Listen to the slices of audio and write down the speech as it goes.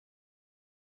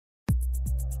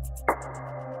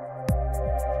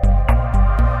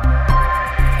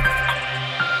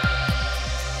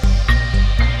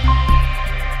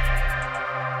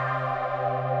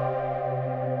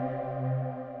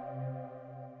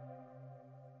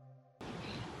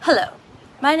Hello,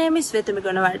 my name is Vetami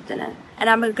Gunawardana and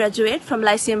I'm a graduate from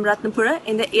Lyceum Ratnapura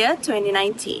in the year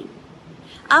 2019.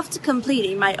 After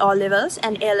completing my O-levels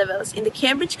and A-levels in the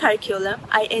Cambridge curriculum,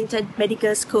 I entered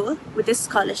medical school with a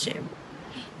scholarship.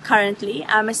 Currently,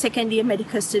 I'm a second-year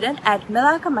medical student at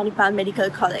Melaka Manipal Medical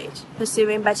College,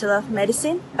 pursuing Bachelor of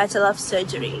Medicine, Bachelor of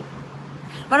Surgery.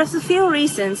 One of the few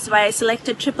reasons why I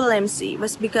selected MMC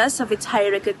was because of its high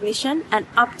recognition and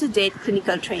up-to-date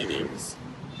clinical trainings.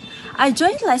 I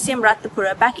joined Lyceum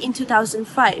Ratnapura back in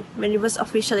 2005 when it was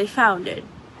officially founded,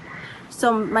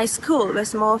 so my school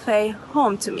was more of a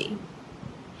home to me.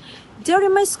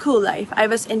 During my school life, I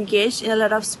was engaged in a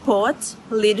lot of sports,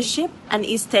 leadership, and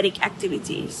aesthetic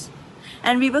activities.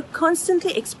 And we were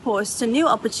constantly exposed to new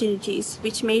opportunities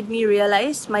which made me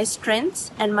realize my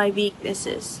strengths and my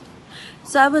weaknesses.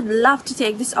 So I would love to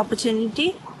take this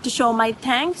opportunity to show my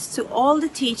thanks to all the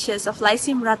teachers of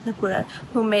Lyceum Ratnapura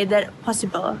who made that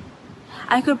possible.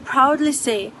 I could proudly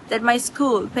say that my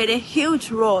school played a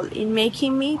huge role in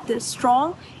making me the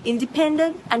strong,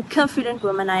 independent, and confident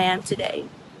woman I am today.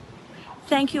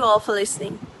 Thank you all for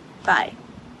listening. Bye.